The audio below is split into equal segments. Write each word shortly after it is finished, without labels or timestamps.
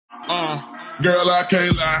Girl, I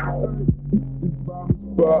can't lie.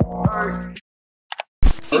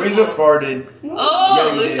 Arinza farted.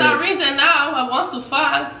 Oh, it's not reason now. I want to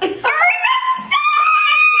fart.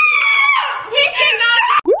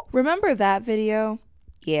 Remember that video?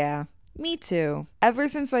 Yeah, me too. Ever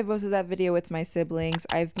since I posted that video with my siblings,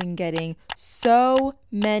 I've been getting so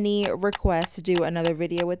many requests to do another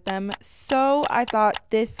video with them. So I thought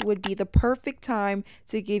this would be the perfect time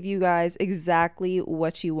to give you guys exactly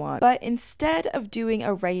what you want. But instead of doing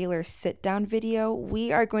a regular sit down video,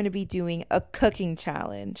 we are going to be doing a cooking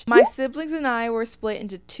challenge. My siblings and I were split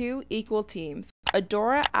into two equal teams.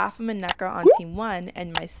 Adora, Afam, and Neka on team 1,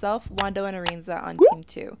 and myself, Wando, and Arinza on team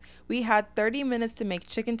 2. We had 30 minutes to make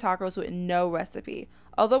chicken tacos with no recipe.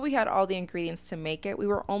 Although we had all the ingredients to make it, we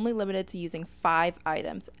were only limited to using 5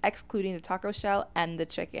 items, excluding the taco shell and the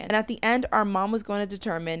chicken. And at the end, our mom was going to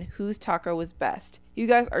determine whose taco was best. You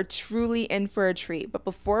guys are truly in for a treat, but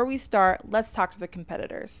before we start, let's talk to the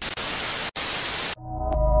competitors.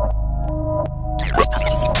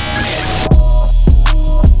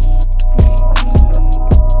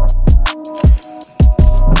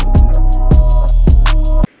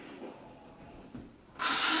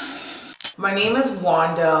 My name is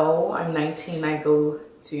Wando. I'm 19. I go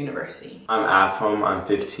to university. I'm Afam. I'm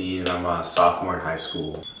 15 and I'm a sophomore in high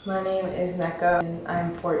school. My name is Neka and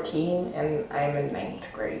I'm 14 and I'm in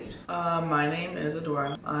 9th grade. My name is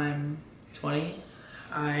Adora. I'm 20.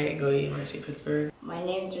 I go to University of Pittsburgh. My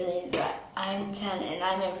name's Reza. I'm 10 and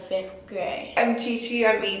I'm in 5th grade. I'm Chichi.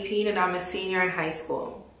 I'm 18 and I'm a senior in high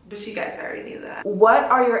school. But you guys already knew that. What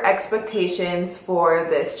are your expectations for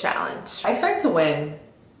this challenge? I expect to win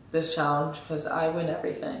this challenge because I win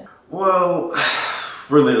everything. Well,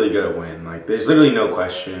 we're literally gonna win. Like, there's literally no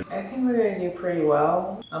question. I think we're gonna do pretty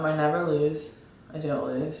well. I never lose. I don't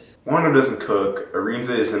lose. Wando doesn't cook,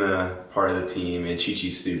 Arinza isn't a part of the team, and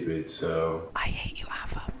Chichi's stupid, so... I hate you,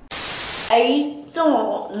 Afam. I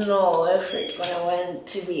don't know if we're gonna win,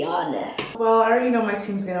 to be honest. Well, I already know my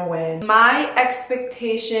team's gonna win. My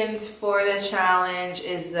expectations for the challenge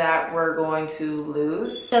is that we're going to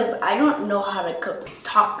lose. Because I don't know how to cook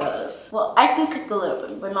tacos. Well, I can cook a little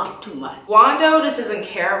bit, but not too much. Wando just doesn't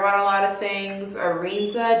care about a lot of things.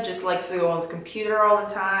 Arinza just likes to go on the computer all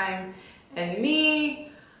the time. And me,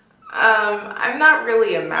 I'm not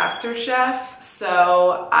really a master chef,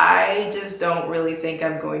 so I just don't really think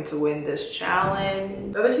I'm going to win this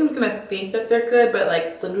challenge. The other team's gonna think that they're good, but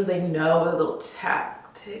like literally they know the little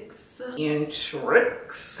tactics and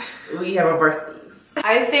tricks we have up our sleeves.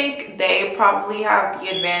 I think they probably have the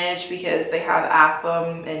advantage because they have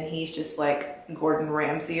Afam and he's just like Gordon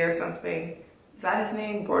Ramsay or something. Is that his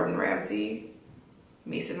name? Gordon Ramsay?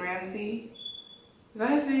 Mason Ramsay? Is that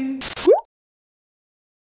his name?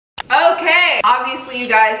 Okay, obviously you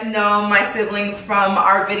guys know my siblings from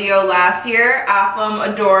our video last year, Afam,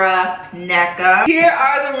 Adora, Neka. Here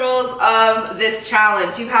are the rules of this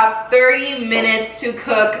challenge. You have 30 minutes to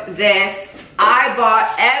cook this. I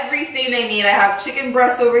bought everything they need. I have chicken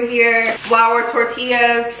breasts over here, flour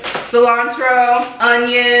tortillas, cilantro,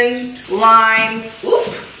 onions, lime. Oop.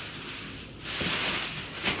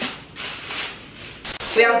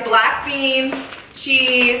 We have black beans,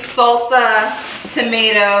 cheese, salsa,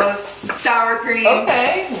 tomatoes, sour cream.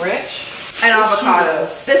 Okay, rich. And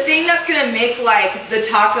avocados. The thing that's gonna make like the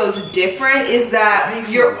tacos different is that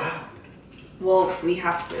you're... Well, we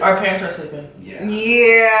have to. Our parents are sleeping.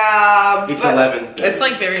 Yeah. It's 11. It's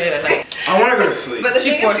like very late at night. I wanna go to sleep. But the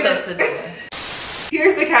She thing forced is us to do this.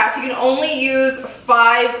 Here's the catch. You can only use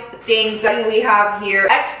 5 things that we have here,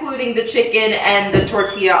 excluding the chicken and the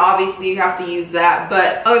tortilla. Obviously, you have to use that.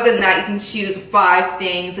 But other than that, you can choose 5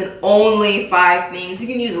 things and only 5 things. You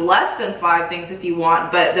can use less than 5 things if you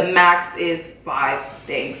want, but the max is 5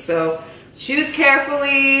 things. So choose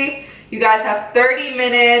carefully. You guys have 30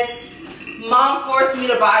 minutes. Mom forced me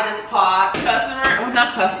to buy this pot.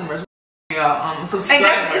 Not customers. Subscribers. And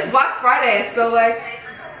guess it's Black Friday, so like...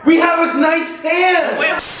 We have a nice pan!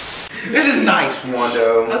 Wait. This is nice,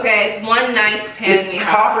 Wando. Okay, it's one nice pan we It's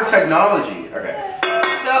have. copper technology. Okay.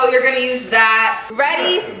 So you're gonna use that.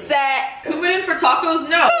 Ready, set. Cumin for tacos?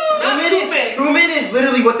 No. Not cumin. Cumin is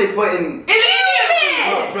literally what they put in. It's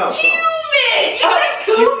cumin! Smell. Cumin! You said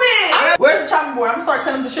cumin! Where's the chopping board? I'm gonna start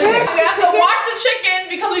cutting the chicken. We have to wash the chicken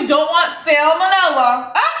because we don't want salmonella.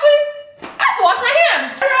 Actually, I have to wash my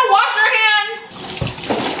hands. Everyone wash your hands.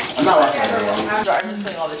 I'm not washing my hands. I'm just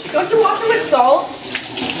putting all the chicken. Don't you wash it with salt?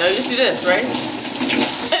 No, you just do this, right?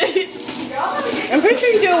 I'm pretty sure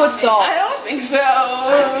you do it with salt. I don't think so.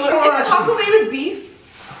 Is taco made with beef?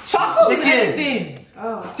 Tacos is Chicken. anything.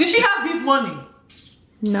 Oh. Did she have beef money?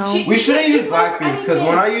 No. We shouldn't use black beans because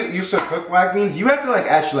when I used to cook black beans, you have to like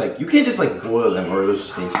actually like you can't just like boil them or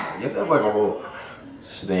those taste bad. You have to have like a whole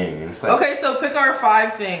thing. And it's like, Okay, so pick our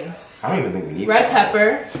 5 things. I don't even think we need Red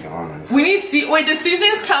pepper. To be honest. We need wait, does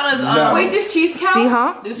seasonings count as No. Wait, does cheese count? See,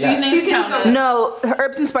 huh? Do seasonings count as No,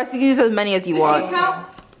 herbs and spices, you can use as many as you Cheese want. count?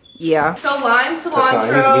 Yeah. So lime, That's not- we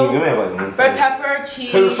cilantro, only have like one red thing. pepper, Because it's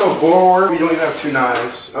cheese. so bored, we don't even have 2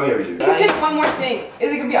 knives. Oh yeah, we do. You can pick one more thing.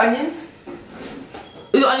 Is it gonna be onions?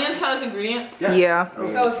 Do onions count as ingredient? Yeah.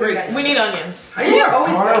 So it's three. We need onions. Onions are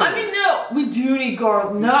always Garlic. good. I mean, no, we do need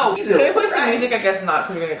garlic. No. Can we play some music? I guess not,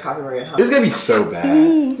 because we're gonna get copyrighted, huh? This is gonna be so bad.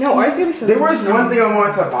 No, or it's gonna be so There was one thing I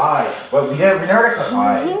wanted to buy, but we never got to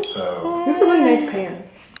buy it, so. That's a really nice pan.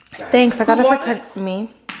 Thanks, I got it Who for bought it?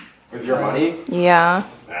 me. With your money? Yeah.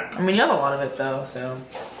 I mean, you have a lot of it though, so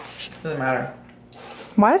doesn't matter.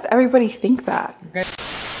 Why does everybody think that?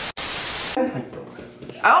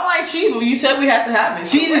 I don't like cheese, but you said we have to have it.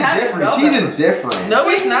 Cheese We is have it, different. bell Cheese peppers. is different. No,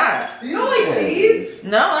 it's not. You don't like cheese?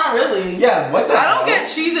 No, not really. Yeah, what the I don't hell? get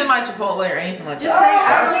cheese in my Chipotle or anything like Just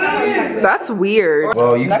that. say I don't know. That's weird.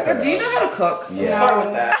 Well, you Becca, do you know how to cook? Yeah. Let's start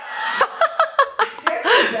with that.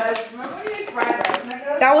 Remember when you made fried rice,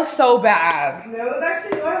 Mecca? That was so bad. No, it was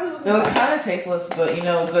actually It was kind of tasteless, but you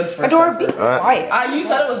know, good for Adora, be effort. quiet. You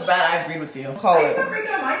said it was bad. I agreed with you. Call I used it.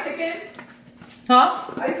 paprika in my chicken. Huh?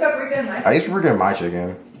 I used paprika in my chicken. I used to forget my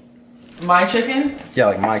chicken. My chicken? Yeah,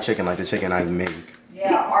 like my chicken, like the chicken I make.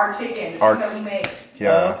 Yeah, our chicken. The Our- thing that we make.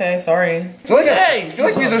 Yeah. Oh, okay, sorry. So like, Hey! I feel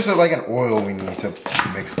like there's just like an oil we need to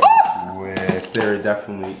mix this with. They're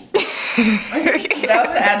definitely. That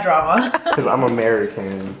was the ad drama. Because I'm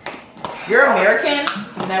American. You're American?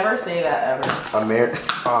 Never say that ever. Oh,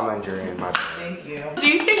 I'm Nigerian, my bad. Thank you. Do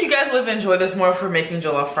you think you guys would have enjoyed this more for making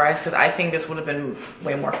jollof fries? Because I think this would have been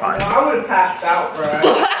way more fun. No, I would have passed out, bro.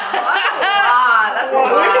 That's a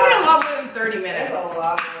lot. We're doing a lot more than 30 minutes. That's a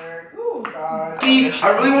lot of work. Oh, God. See, I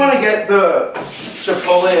really want to get the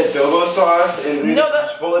Chipotle adobo sauce and No, the-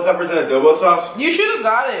 Chipotle peppers and adobo sauce. You should have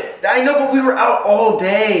got it. I know, but we were out all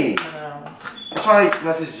day. I know. That's why I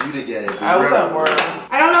messaged you to get it. I was at work.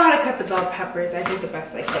 I don't know how to cut the bell peppers. I did the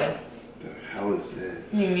best I could. What the hell is this?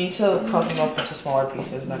 You need to cut them up into smaller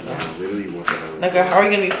pieces, Nika. Literally, what the hell? Nika, how are you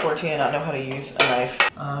gonna be 14 and not know how to use a knife?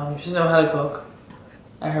 Just know how to cook.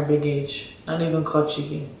 At her big age. Not even called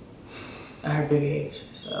cheeky. At her big age.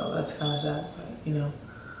 So that's kind of sad, but you know,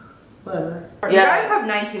 whatever. You guys have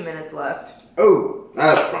 19 minutes left. Oh,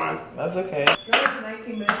 that's fine. That's okay. So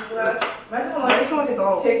 19 minutes left. Imagine how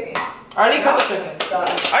much chicken. I already cut the chicken. I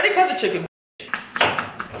already cut the chicken.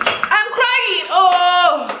 I'm crying!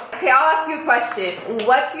 Oh! Okay, I'll ask you a question.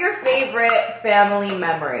 What's your favorite family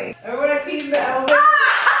memory? Remember when I peed in the elevator?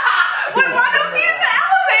 When Wanda peed in the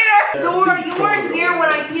elevator! Dora, you weren't here when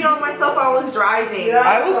I peed on myself. I was driving.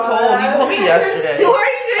 I was told. You told me yesterday. You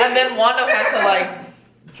weren't And then Wanda had to like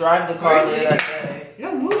drive the car later that day.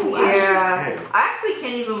 No, move. Yeah, I actually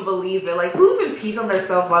can't even believe it. Like, who even pees on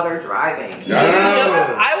themselves while they're driving?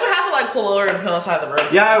 I would have to like pull over and put on the side of the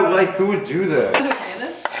road. Yeah, like who would do this? I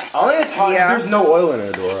think it's hot. Yeah. There's no oil in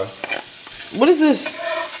it, Dora. What is this?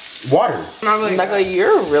 Water. Nika,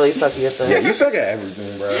 you're really sucky at this. Yeah, you suck at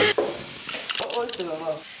everything, bro.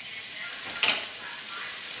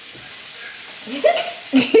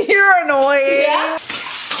 You're annoying. Yeah.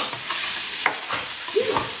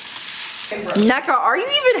 Neka, are you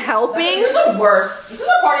even helping? You're the worst. This is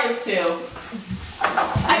a party of two.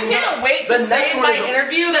 I can't wait to say in my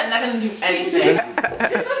interview that Nika didn't do anything.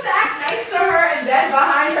 You're supposed to act nice to her and then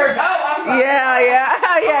behind her back. Oh, I'm sorry.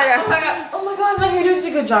 Yeah. Oh my god. Oh my god, Nika, you're doing such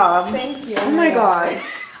a good job. Thank you. Oh my god.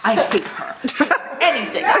 I hate her.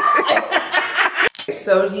 Anything.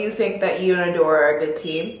 So, do you think that you and Adora are a good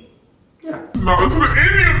team? No, it's the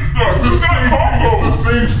Indian stuff. It's not Coco. The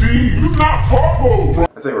same seed. It's not Coco, bro. I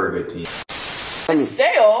think we're a good team. It's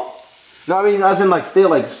stale. No, I mean, as in like stale,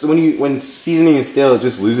 like when seasoning is stale, it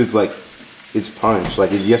just loses like its punch.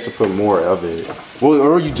 Like you have to put more of it. Well,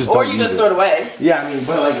 or you just Or don't you use just it. throw it away. Yeah, I mean,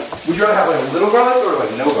 but like, would you rather have like a little garlic or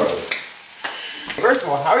like no garlic? First of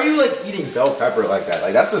all, how are you like eating bell pepper like that?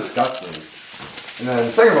 Like that's disgusting. And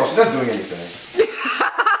then second of all, she's not doing anything.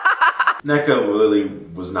 Nika really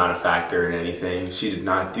was not a factor in anything. She did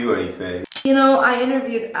not do anything. You know, I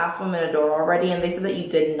interviewed Aflam and Adora already, and they said that you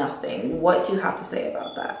did nothing. What do you have to say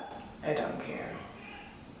about that? I don't care.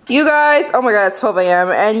 You guys, oh my god, it's 12 a.m.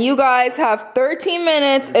 and you guys have 13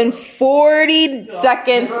 minutes and 40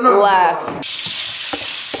 seconds left.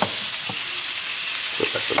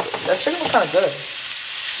 That chicken was kind of good.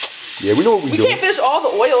 Yeah, we know what We can't finish all the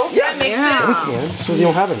oil. Yeah, that makes sense. We can, so you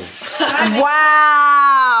don't have any.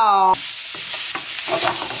 Wow.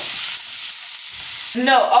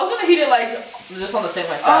 No, I was gonna heat it like Just on the thing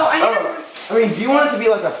like that. Oh, I mean, do you want it to be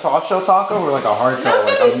like a soft shell taco or like a hard shell? No, it's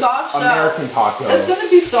gonna like be soft shell. American taco. It's gonna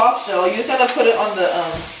be soft shell. You just gotta put it on the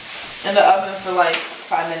in the oven for like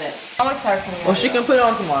 5 minutes. I want sour cream. Well, she can put it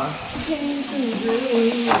on tomorrow.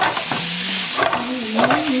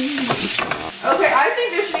 Okay, I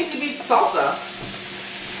think there needs to be salsa.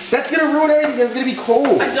 That's gonna ruin everything. It's gonna be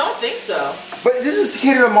cold. I don't think so. But this is to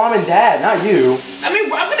cater to mom and dad, not you. I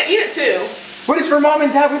mean, I'm gonna eat it too. But it's for mom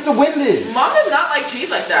and dad. We have to win this. Mom does not like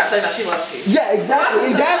cheese like that. It's like that she loves cheese. Yeah, exactly.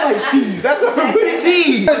 And dad likes cheese. That's what we're putting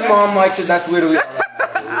cheese. Because mom likes it. That's literally all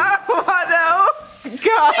that matters. Oh no!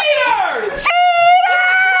 God. Cheers!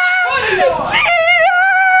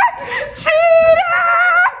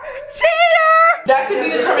 That could be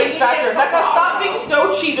the determining factor. Becca, stop being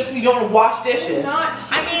so cheap just because you don't want to wash dishes.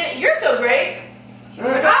 I mean, you're so great. I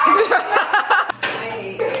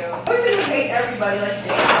hate you. I was gonna hate everybody like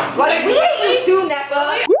this. Like, we hate you too,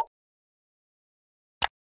 Nepa.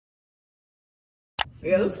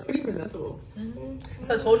 Yeah, it looks pretty presentable.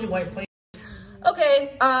 So I told you white plate.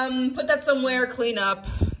 Okay, put that somewhere, clean up,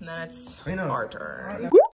 and then it's our turn.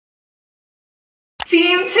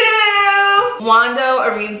 Team 2! Wando,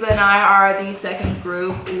 Arinza, and I are the second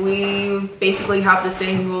group. We basically have the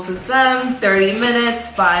same rules as them. 30 minutes,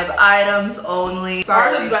 5 items only.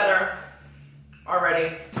 Ours is better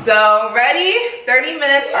already. So, ready? 30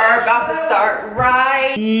 minutes are about to start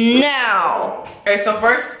right now. Okay, so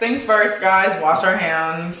first things first, guys, wash our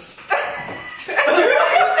hands. Why do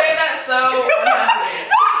you say that so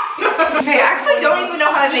unhappily? Okay, I actually don't even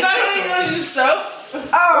know how to make You chicken. guys don't use soap?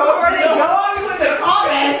 Oh, where they going with the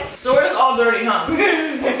comments? So we're just all dirty, huh?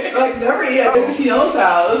 Like, never eat at Chino's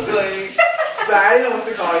house. Like, I didn't know what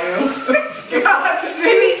to call you.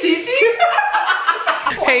 Maybe Chichi?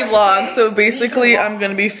 Hey vlog, so basically I'm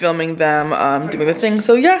gonna be filming them doing the thing,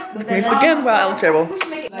 so yeah, let's begin. Wow, terrible.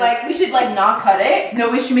 Like, we should like not cut it. No,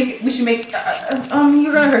 we should make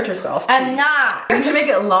you're gonna hurt yourself. I'm not. We should make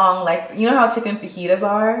it long, like, you know how chicken fajitas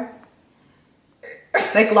are?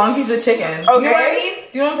 Like long pieces of chicken. Okay. You know what I mean? Do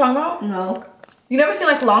you know what I'm talking about? No. You never seen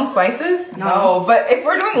like long slices? No, but if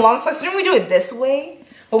we're doing long slices, shouldn't we do it this way?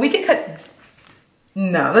 Well, we could cut,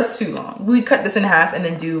 no, that's too long. We cut this in half and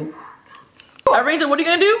then do. Arinza, what are you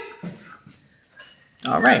gonna do?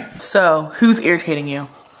 All right. So, who's irritating you?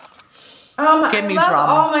 Give me drama.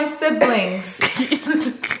 All my siblings.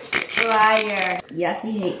 Liar.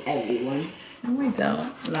 Yucky hate everyone. No, I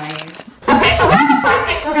don't. Liar. Okay, so what are the 5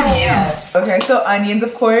 things we're gonna use? Okay, so onions,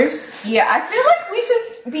 of course. Yeah, I feel like we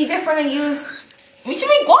should be different and use. We should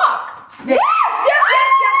make guac. Yes!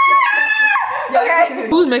 Okay.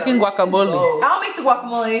 Who's making guacamole? I'll make the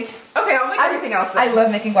guacamole. Okay, I'll make everything else. I love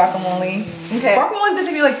making guacamole. Okay. Guacamole does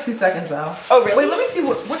take me like 2 seconds though. Oh really? Wait, let me see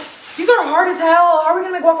what these are hard as hell. How are we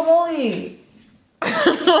gonna make guacamole?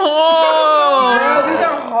 Oh, girl, these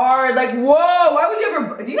are hard. Like, whoa, why would you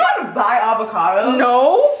ever do you know how to buy avocado?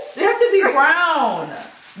 No. They have to be brown.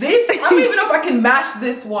 This I don't even know if I can mash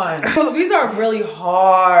this one. These are really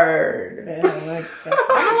hard. I'm gonna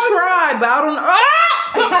try, but I don't know.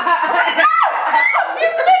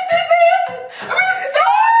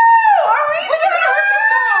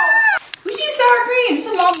 We should use sour cream. Does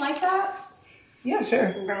mom like that? Yeah,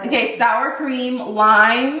 sure. Okay, sour cream,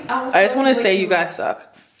 lime. I just want to say you guys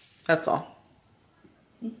suck. That's all.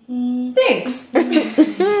 Thanks.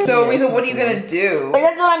 So, Risa, what are you gonna do? But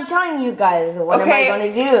that's what I'm telling you guys. What am I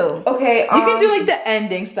gonna do? Okay, you can do like the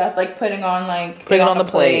ending stuff, like putting on the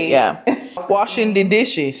plate. Yeah. Washing the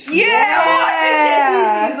dishes. Yeah,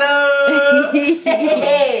 washing the dishes.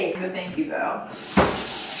 Hey. Thank you though.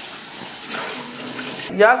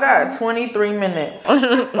 Y'all got 23 minutes. We'll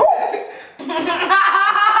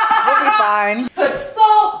be fine. Put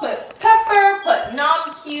salt, put pepper, put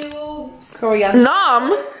nom cubes. Korean.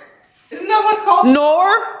 Nom? Isn't that what's called? Nor?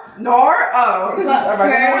 Oh.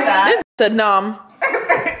 This said nom.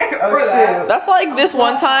 Oh shoot. That's like this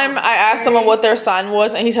one time I asked someone what their sign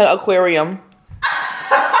was and he said aquarium.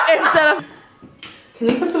 Instead of. Can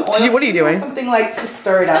you put some oil? What are you doing? Something like to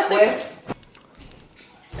stir it up with.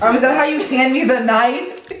 Is that how you hand me the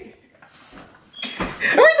knife?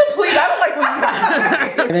 Please, I don't like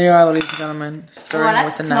when you There you are, ladies and gentlemen. Stirring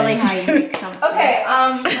with the knife. How you make something. Okay,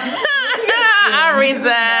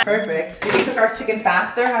 Arinza. perfect. Did we cook our chicken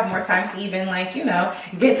faster? Have more time to even, like, you know,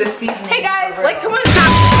 get the seasoning. Hey guys, like, come on.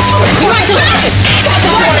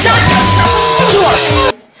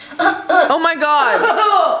 Oh my god.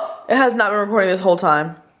 It has not been recording this whole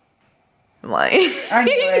time. I'm lying. I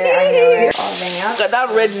knew it. Got that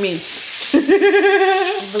red meat.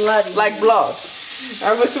 Bloody. Like blood.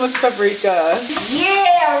 I wish it was paprika.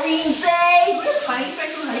 Yeah, Arinze. What does honey say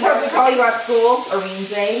from honey? What do we call you at school?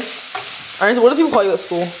 Arinze. Alright, so what do people call you at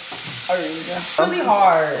school? It's really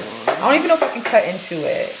hard. I don't even know if I can cut into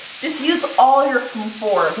it. Just use all your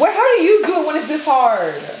force. What? How do you do it when it's this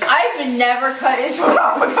hard? I've never cut into an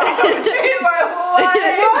avocado in my life.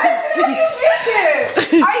 Why did you get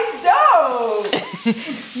it? I don't.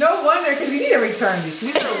 No wonder, because you need to return these.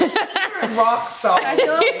 These are rock solid.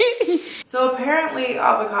 So apparently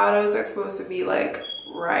avocados are supposed to be like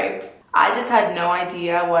ripe. I just had no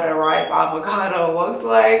idea what a ripe avocado looked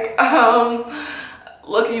like.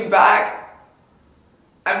 Looking back,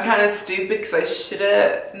 I'm kind of stupid because I should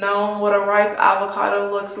have known what a ripe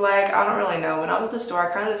avocado looks like. I don't really know. When I was at the store,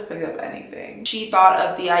 I kind of just picked up anything. She thought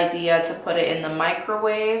of the idea to put it in the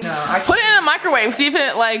microwave. No, I Put it in the microwave. See if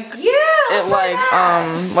it like yeah. it like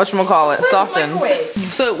whatchamacallit softens.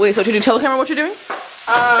 So wait, so should you tell the camera what you're doing?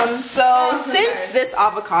 So since this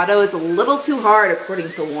avocado is a little too hard according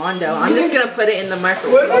to Wando, I'm just gonna put it in the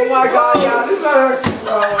microwave. Oh my god, yeah, this better.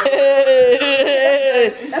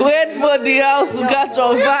 Wait for the house to catch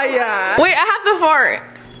on fire. Wait, I have the fart.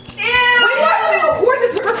 Wait, why are we recording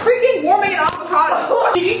this? We're freaking warming an avocado.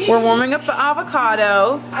 We're warming up the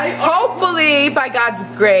avocado. Hopefully, by God's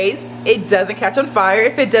grace, it doesn't catch on fire.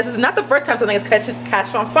 If it does, it's not the first time something has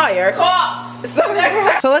catched on fire. So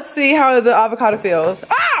let's see how the avocado feels.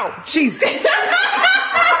 Ow! Jesus.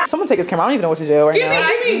 Someone take his camera. I don't even know what to do right now.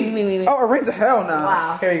 Give me. Oh, it rings a hell now.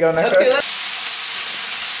 Wow. Here you go, Nico. Okay,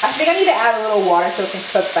 I think I need to add a little water so it can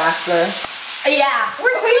cook faster. Yeah.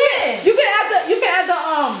 We're twins. You can add the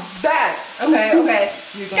that. Okay.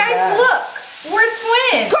 Guys, look, we're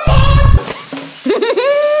twins. Come on.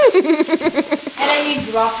 And then you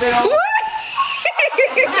drop it on.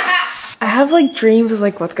 I have like dreams of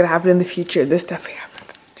like what's gonna happen in the future. This definitely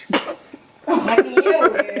happened.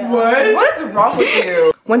 What is wrong with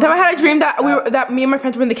you? One time I had a dream that that me and my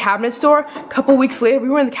friends were in the cabinet store. A couple weeks later, we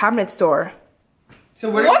were in the cabinet store.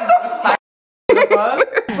 So what the fuck?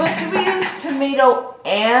 But should we use tomato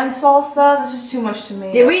and salsa? This is too much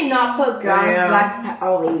tomato. Did we not put ground black pepper?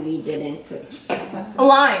 Oh, we didn't put a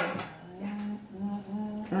lime?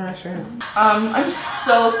 Sure. I'm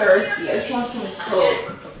so thirsty. I just want some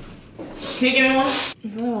Coke. Can you give me one?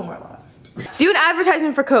 There's only one more left. Do an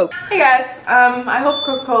advertisement for Coke. Hey guys, I hope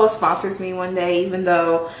Coca-Cola sponsors me one day, even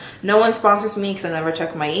though no one sponsors me because I never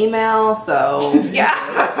check my email, so yeah.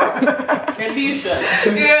 Maybe you should.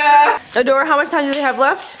 Yeah. Adora, how much time do they have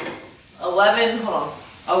left? 11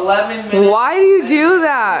 minutes. Why do you do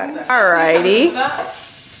that? Alrighty.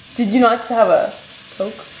 Did you not have a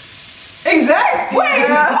Coke? Exactly. Wait.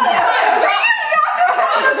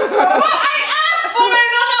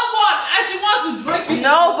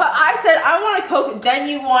 No, but I said I want a Coke, then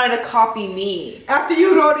you wanted to copy me. After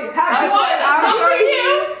you'd already had I wanted to copy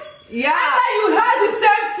you? Yeah. I thought you had the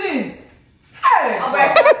same thing. Hey. I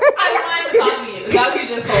wanted to copy you. That's what you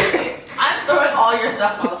just told me. I'm throwing all your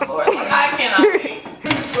stuff on the floor. Like, I cannot wait.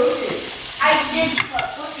 I did put.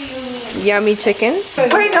 What do you mean? Yummy chicken.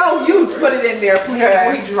 Wait, no, you put it in there, please,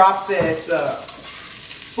 before he drops it. So.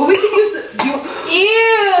 Well, we can use the.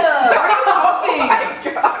 Ew. Why are you coughing?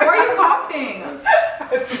 Why are you coughing?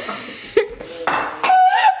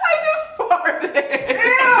 I just farted.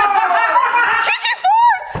 Chichi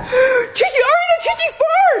farts! Chichi, Arina, Chichi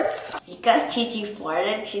farts! Because Chichi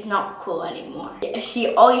farted, she's not cool anymore.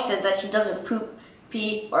 She always said that she doesn't poop,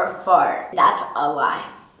 pee, or fart. That's a lie.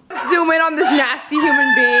 Zoom in on this nasty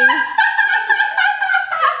human being.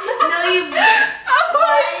 No, you. Oh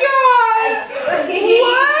my god! What? Ew!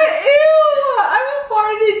 I haven't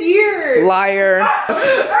farted in years. Liar. Of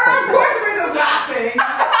course we're just laughing.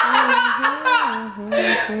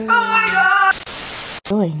 Oh my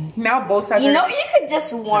god! Now both sides You are. know, you could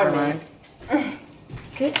just warm it. You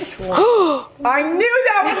could just warm it. I knew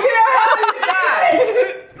that was gonna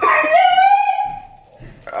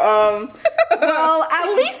happen. Well, at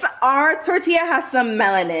least our tortilla has some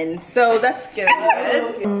melanin, so that's good.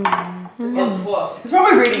 It's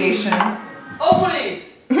probably radiation. Oh, please.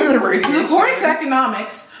 Radiation. According to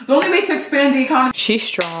economics, the only way to expand the economy. She's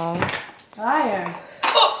strong. Liar.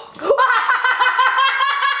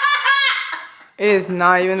 It is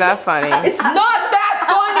not even that funny. It's not that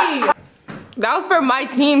funny. That was for my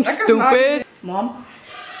team, stupid. Mom.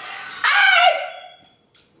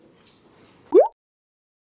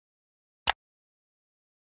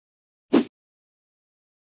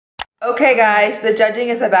 Okay guys, the judging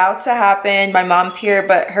is about to happen. My mom's here,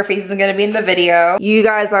 but her face isn't gonna be in the video. You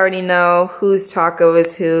guys already know whose taco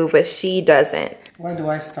is who, but she doesn't. Where do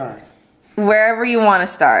I start? Wherever you wanna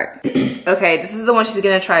start. Okay, this is the one she's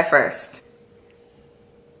gonna try first.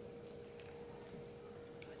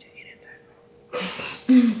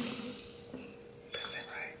 That's it,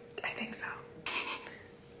 right? I think so.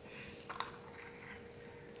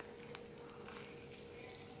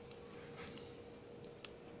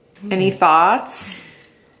 Any thoughts?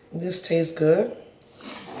 This tastes good.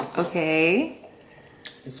 Okay.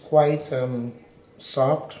 It's quite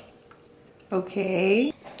soft.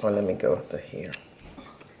 Okay. Oh, let me go with the hair.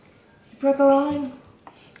 For the line?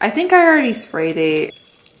 I think I already sprayed it.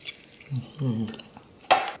 Can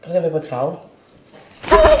I get a paper towel?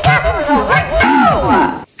 So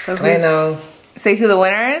I know. Say who the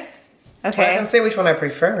winner is? Okay. Well, I can say which one I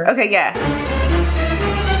prefer. Okay, yeah.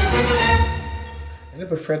 I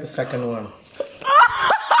prefer the second one.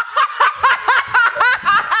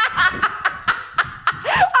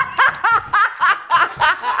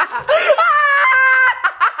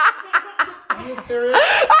 Are you serious?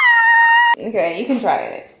 Okay, you can try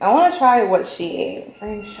it. I want to try what she ate.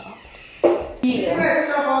 I'm shocked.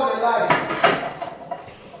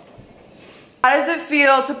 How does it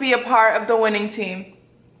feel to be a part of the winning team?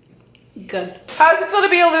 Good. How does it feel to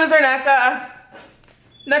be a loser, Neka?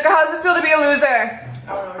 Neka, how does it feel to be a loser? I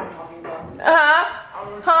don't know what you're talking about.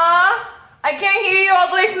 Huh? I can't hear you all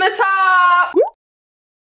the way from the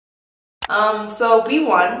top. So we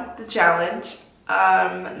won the challenge.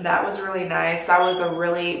 That was really nice. That was a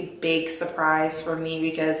really big surprise for me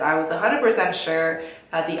because I was 100% sure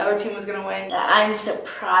that the other team was gonna win. I'm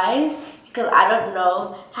surprised because I don't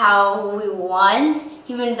know how we won,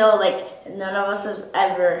 even though like none of us has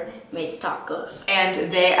ever made tacos.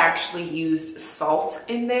 And they actually used salt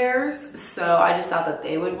in theirs, so I just thought that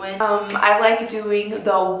they would win. I like doing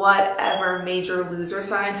the whatever major loser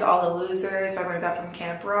sign to all the losers. I learned that from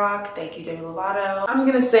Camp Rock. Thank you, Demi Lovato. I'm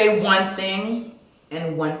gonna say one thing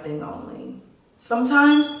and one thing only.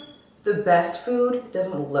 Sometimes the best food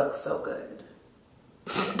doesn't look so good.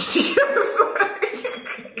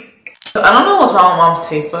 So I don't know what's wrong with Mom's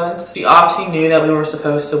taste buds. She obviously knew that we were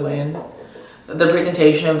supposed to win. The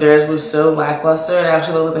presentation of theirs was so lackluster, it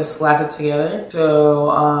actually looked like they slapped it together.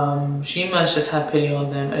 So she must just have pity on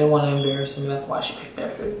them. I didn't want to embarrass them, that's why she picked their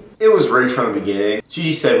food. It was rigged from the beginning.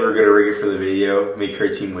 Gigi said we were gonna rig it for the video, make her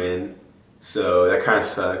team win. So that kind of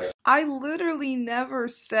sucks. I literally never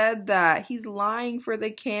said that. He's lying for the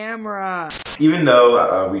camera. Even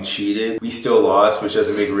though we cheated, we still lost, which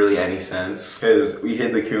doesn't make really any sense. Because we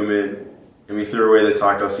hid the cumin, and we threw away the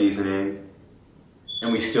taco seasoning,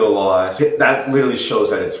 and we still lost. That literally shows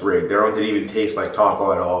that it's rigged. Their own didn't even taste like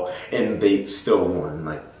taco at all, and they still won.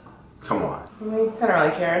 Like, come on. I don't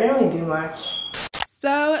really care. I didn't really do much.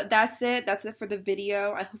 So that's it. That's it for the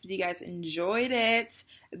video. I hope you guys enjoyed it.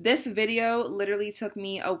 This video literally took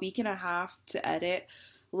me a week and a half to edit.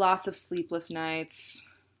 Lots of sleepless nights,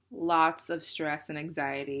 lots of stress and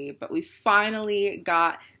anxiety, but we finally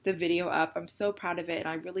got the video up. I'm so proud of it, and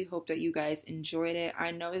I really hope that you guys enjoyed it. I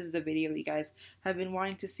know this is the video that you guys have been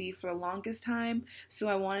wanting to see for the longest time, so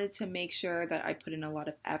I wanted to make sure that I put in a lot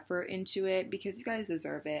of effort into it because you guys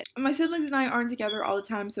deserve it. My siblings and I aren't together all the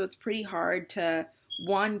time, so it's pretty hard to,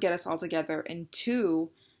 one, get us all together, and two,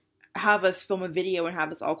 have us film a video and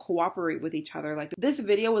have us all cooperate with each other. Like, this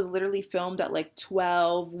video was literally filmed at like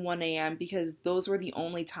 1 a.m. because those were the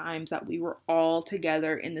only times that we were all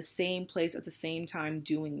together in the same place at the same time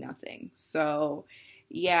doing nothing. So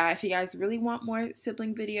yeah, if you guys really want more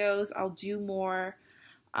sibling videos, I'll do more.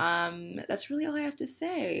 That's really all I have to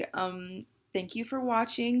say. Thank you for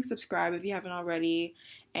watching. Subscribe if you haven't already,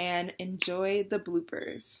 and enjoy the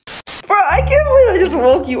bloopers. Bro, I can't believe I just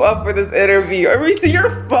woke you up for this interview. Arisa,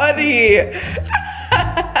 you're funny.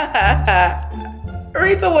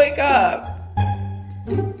 Arisa, wake up.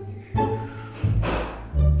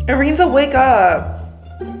 Arisa, wake up.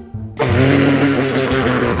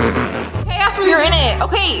 Hey, after you're in it.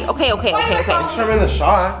 Okay. I'm in the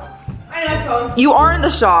shot. I know, phone. You are in the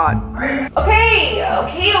shot. Okay. Get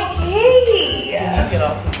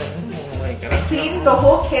off the thing. Oh my God. Clean the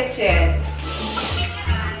whole kitchen.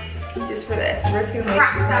 Just for this. We're just gonna make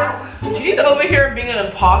it. She's over here being an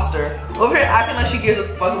imposter. Over here acting like she gives a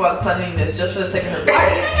fuck about cleanliness just for the sake of her Why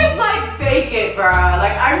video. didn't you just like fake it, bro?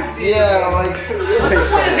 Like, I'm serious. Yeah, like, What's the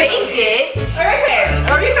point of fake it? Okay.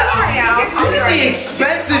 This is the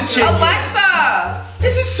expensive chicken. Alexa!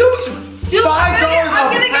 This is so expensive. Dude, I'm gonna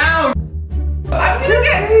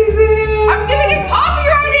get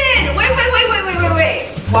copyrighted! Wait.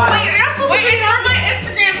 Why? Wait, you're not supposed to bring out my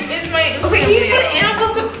Instagram. Okay, can you put it in? I'm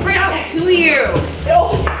supposed to bring it out to you.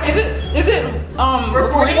 Is it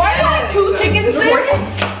recording? Why do I have two chickens there?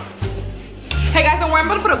 Hey guys, don't worry, I'm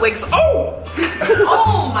about to put a wig. Oh!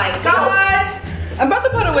 Oh my god! I'm about to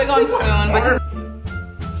put a wig on soon, but just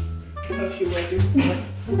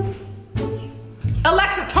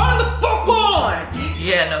Alexa, turn the fuck on!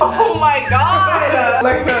 Yeah, no. Oh my god!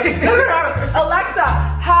 Alexa,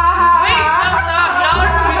 ha. Wait, no, stop. Y'all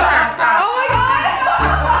are computer. Stop. Oh my god!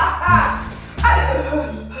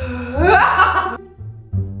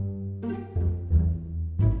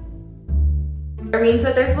 means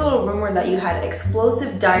that there's a little rumor that you had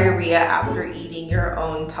explosive diarrhea after eating your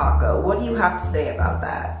own taco. What do you have to say about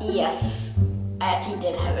that? Yes, I actually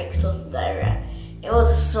did have explosive diarrhea. It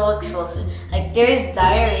was so explosive. Like there's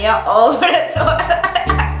diarrhea all over the toilet.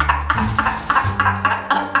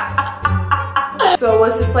 So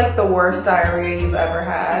was this like the worst diarrhea you've ever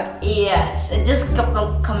had? Yes, it just kept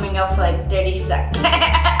on coming up for like 30 seconds.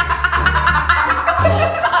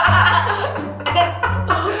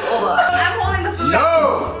 I'm holding the food.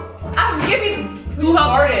 No! I'm giving. Who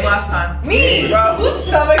helped you last time? Me, bro. Whose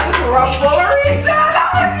stomach was ruffled? That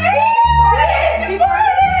was you. You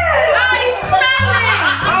farted. I smell it.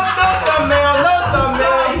 No thumbnail, no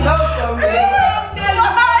thumbnail, no thumbnail.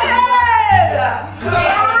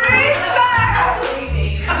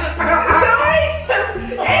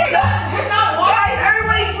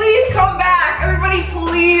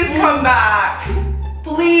 Please come back.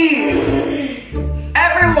 Please.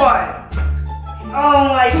 Everyone. Oh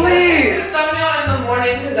my god. Please. Thumbnail in the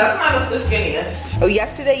morning because that's when I look the skinniest. Oh,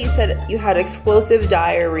 yesterday you said you had explosive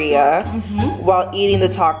diarrhea while eating the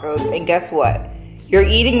tacos, and guess what? You're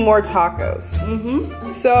eating more tacos.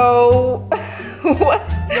 So, what?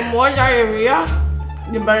 The more diarrhea,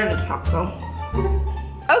 the better the taco.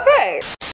 Okay.